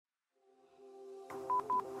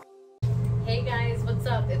Hey guys, what's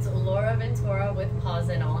up? It's Laura Ventura with Pawz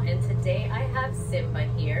and All, and today I have Simba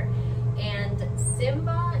here. And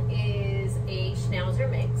Simba is a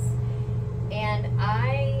Schnauzer mix, and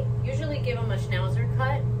I usually give him a Schnauzer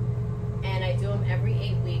cut, and I do him every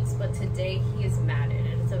 8 weeks, but today he is matted,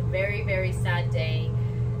 and it's a very, very sad day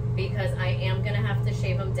because I am gonna have to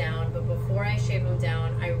shave him down. But before I shave him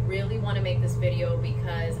down, I really want to make this video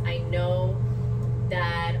because I know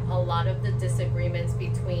that a lot of the disagreements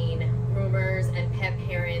between groomers and pet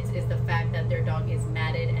parents is the fact that their dog is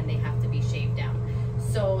matted and they have to be shaved down.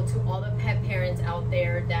 So to all the pet parents out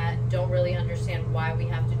there that don't really understand why we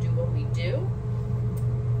have to do what we do,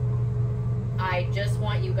 I just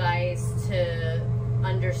want you guys to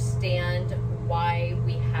understand why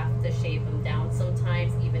we have to shave him down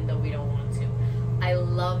sometimes, even though we don't want to. I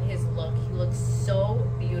love his look. He looks so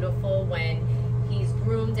beautiful when he's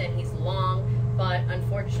groomed and he's long. But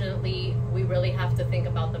unfortunately, we really have to think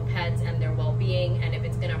about the pets and their well-being, and if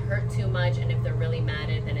it's gonna hurt too much and if they're really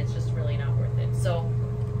matted, then it's just really not worth it. So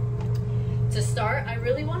to start, I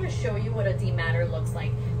really want to show you what a dematter looks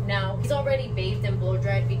like. Now, he's already bathed and blow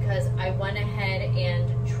dried because I went ahead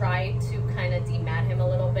and tried to kind of demat him a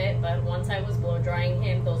little bit, but once I was blow drying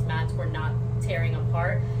him, those mats were not tearing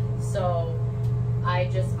apart. So I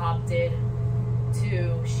just opted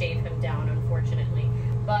to shave him down, unfortunately.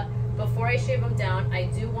 But before I shave him down, I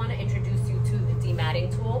do want to introduce you to the dematting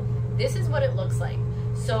tool. This is what it looks like.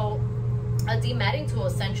 So a dematting tool,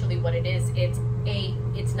 essentially what it is,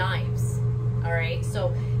 it's knives. All right,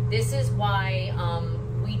 so this is why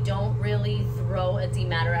we don't really throw a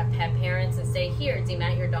dematter at pet parents and say, here,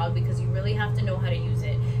 demat your dog, because you really have to know how to use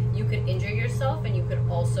it. You could injure yourself and you could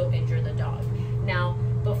also injure the dog. Now,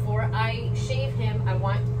 before I shave him, I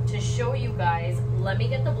want to show you guys, let me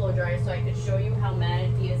get the blow dryer so I could show you how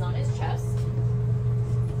matted he is on his chest. Can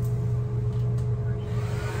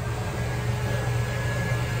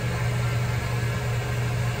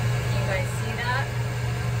you guys see that?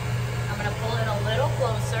 I'm gonna pull it a little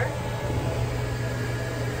closer.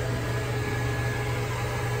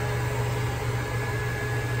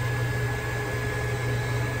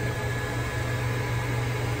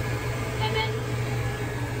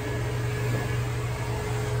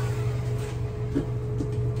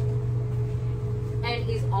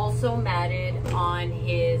 He's also matted on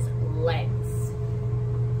his legs,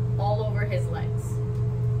 all over his legs.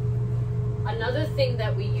 Another thing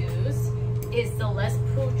that we use is the less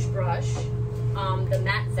pooch brush, the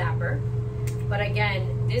mat zapper. But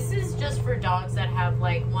again, this is just for dogs that have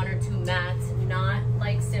like 1 or 2 mats, not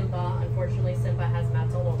like Simba. Unfortunately, Simba has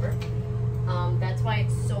mats all over. That's why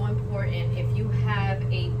it's so important, if you have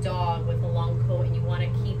a dog with a long coat and you want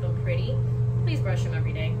to keep him pretty, please brush him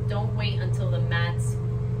every day. Don't wait until the mats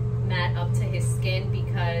mat up to his skin,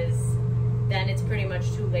 because then it's pretty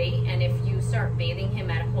much too late. And if you start bathing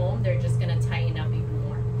him at home, they're just going to tighten up even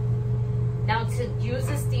more. Now, to use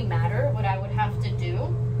this dematter, what I would have to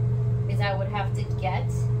do is I would have to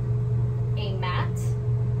get a mat,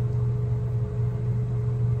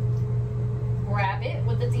 grab it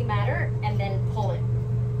with the dematter, and then pull it.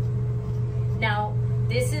 Now,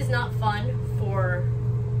 this is not fun for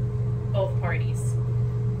both parties.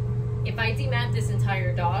 If I demat this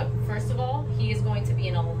entire dog, first of all, he is going to be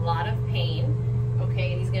in a lot of pain,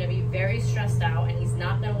 okay? He's going to be very stressed out, and he's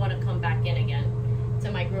not going to want to come back in again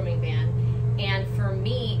to my grooming van. And for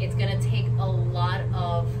me, it's going to take a lot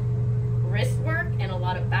of wrist work and a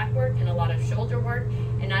lot of back work and a lot of shoulder work,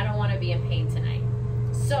 and I don't want to be in pain tonight.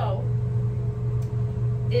 So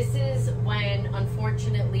this is when,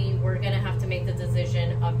 unfortunately, we're going to have to make the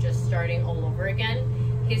decision of just starting all over again.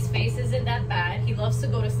 His face isn't that bad. He loves to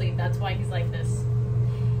go to sleep. That's why he's like this.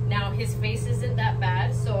 Now, his face isn't that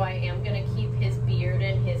bad, so I am going to keep his beard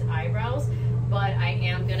and his eyebrows, but I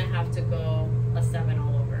am going to have to go a 7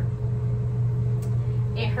 all over.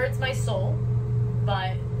 It hurts my soul,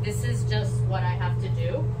 but this is just what I have to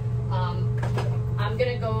do. I'm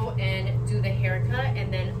going to go and do the haircut,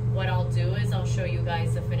 and then what I'll do is I'll show you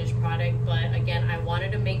guys the finished product. But again, I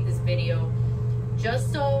wanted to make this video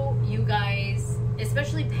just so you guys,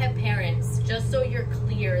 especially pet parents, just so you're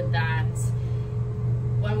clear that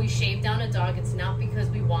when we shave down a dog, it's not because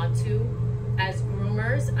we want to. As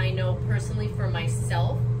groomers, I know personally for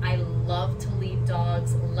myself, I love to leave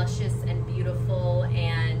dogs luscious and beautiful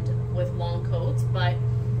and with long coats, but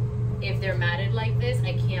if they're matted like this,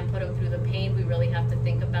 I can't put them through the pain. We really have to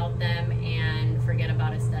think about them and forget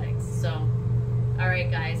about aesthetics. So, all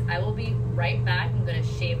right guys, I will be right back. I'm gonna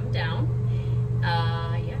shave them down.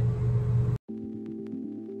 Yeah.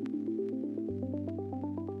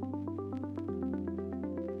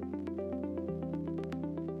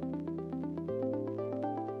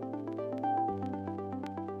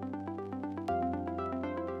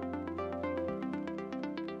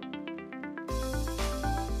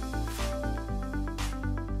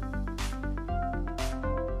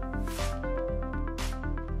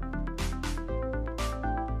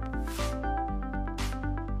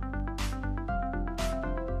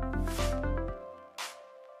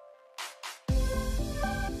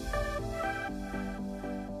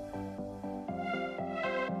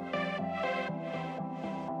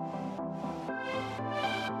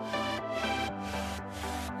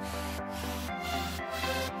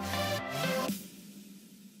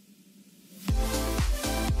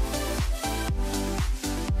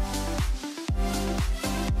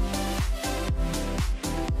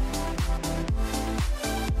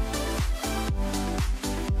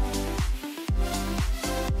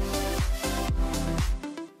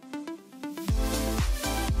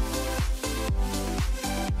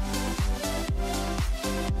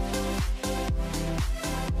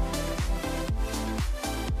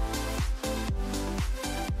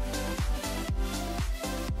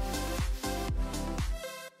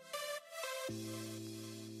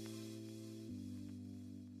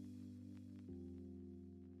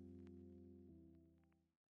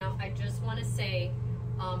 just want to say,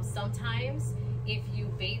 sometimes if you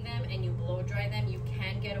bathe them and you blow dry them, you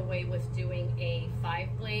can get away with doing a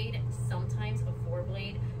 5-blade, sometimes a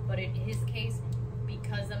 4-blade, but in his case,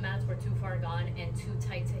 because the mats were too far gone and too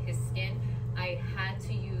tight to his skin, I had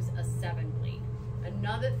to use a 7-blade.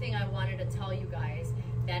 Another thing I wanted to tell you guys,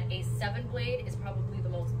 that a 7-blade is probably the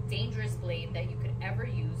most dangerous blade that you could ever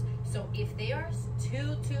use. So if they are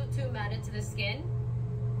too matted to the skin,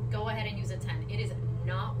 go ahead and use a 10. It is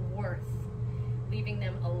not worth leaving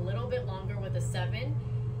them a little bit longer with a 7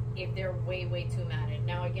 if they're way too matted.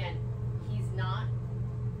 Now again,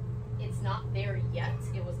 it's not there yet.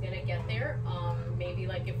 It was gonna get there. Maybe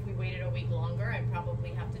like if we waited a week longer, I'd probably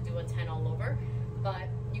have to do a 10 all over. But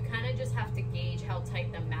you kind of just have to gauge how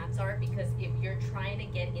tight the mats are, because if you're trying to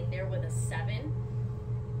get in there with a 7,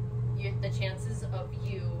 the chances of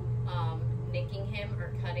you nicking him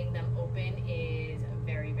or cutting them open is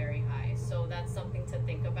very high. So that's something to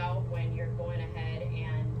think about when you're going ahead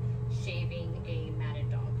and shaving a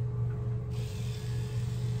matted dog.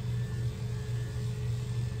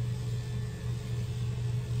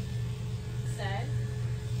 Said,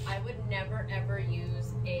 I would never ever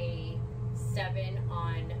use a 7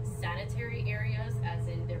 on sanitary areas, as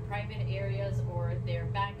in their private areas or their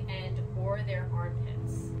back end or their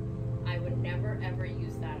armpits. I would never ever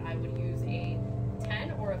use that. I would use a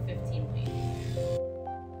 10 or a 15 blade.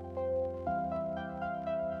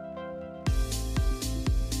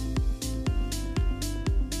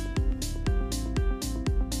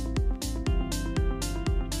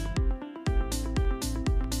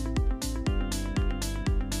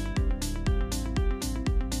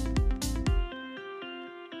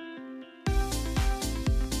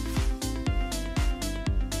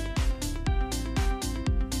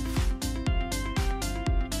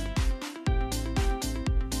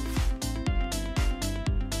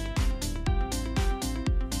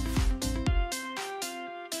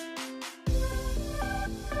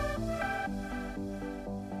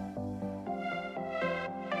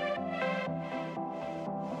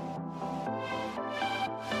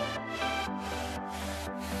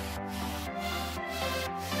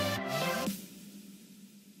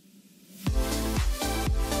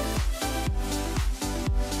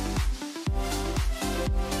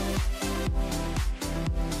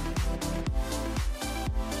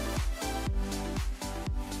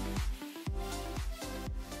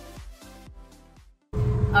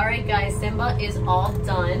 Alright guys, Simba is all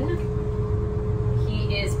done.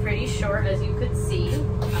 He is pretty short, as you could see.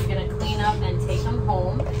 I'm gonna clean up and take him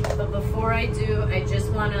home. But before I do, I just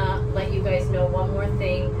wanna let you guys know one more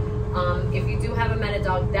thing. If you do have a matted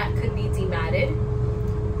dog, that could be dematted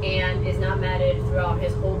and is not matted throughout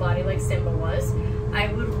his whole body like Simba was, I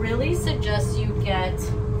would really suggest you get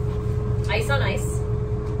Ice on Ice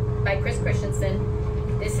by Chris Christensen.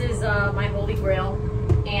 This is my holy grail.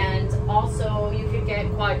 And also you could get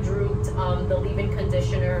Quadruped, the leave-in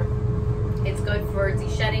conditioner. It's good for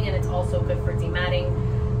de-shedding and it's also good for dematting.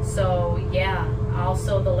 So yeah,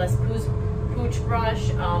 also the Less Pooch brush,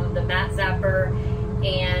 the Mat Zapper,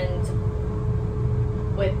 and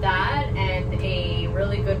with that and a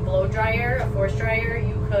really good blow dryer, a force dryer,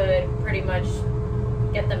 you could pretty much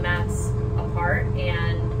get the mats apart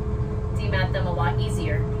and demat them a lot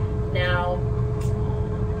easier. Now,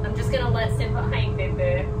 I'm just gonna let Simba, hi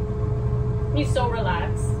baby, he's so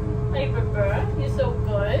relaxed, hi baby, you're so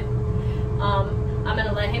good. I'm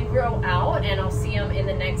gonna let him grow out and I'll see him in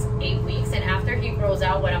the next 8 weeks, and after he grows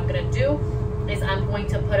out, what I'm gonna do is I'm going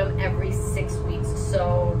to put him every 6 weeks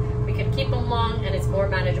so we can keep him long and it's more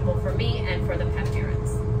manageable for me and for the pet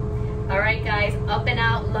parents. All right guys, up and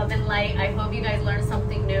out, love and light. I hope you guys learned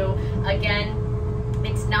something new. Again,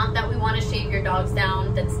 it's not that we want to shave your dogs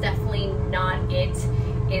down, that's definitely not it.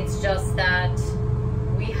 It's just that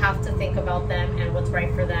we have to think about them and what's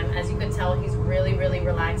right for them. As you can tell, he's really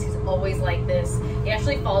relaxed. He's always like this. He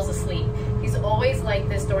actually falls asleep. He's always like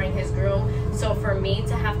this during his groom. So for me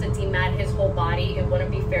to have to demat his whole body, it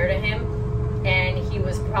wouldn't be fair to him. And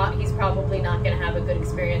he's probably not going to have a good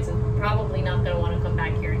experience and probably not going to want to come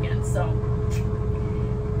back here again. So,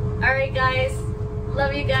 all right guys,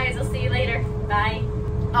 love you guys. I'll see you later. Bye.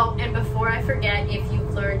 Oh, and before I forget, if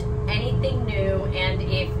you've learned anything new and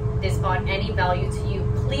if this brought any value to you,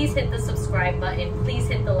 please hit the subscribe button, please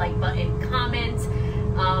hit the like button, comment,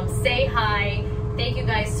 say hi. Thank you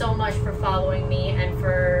guys so much for following me and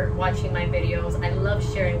for watching my videos. I love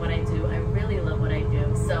sharing what I do. I really love what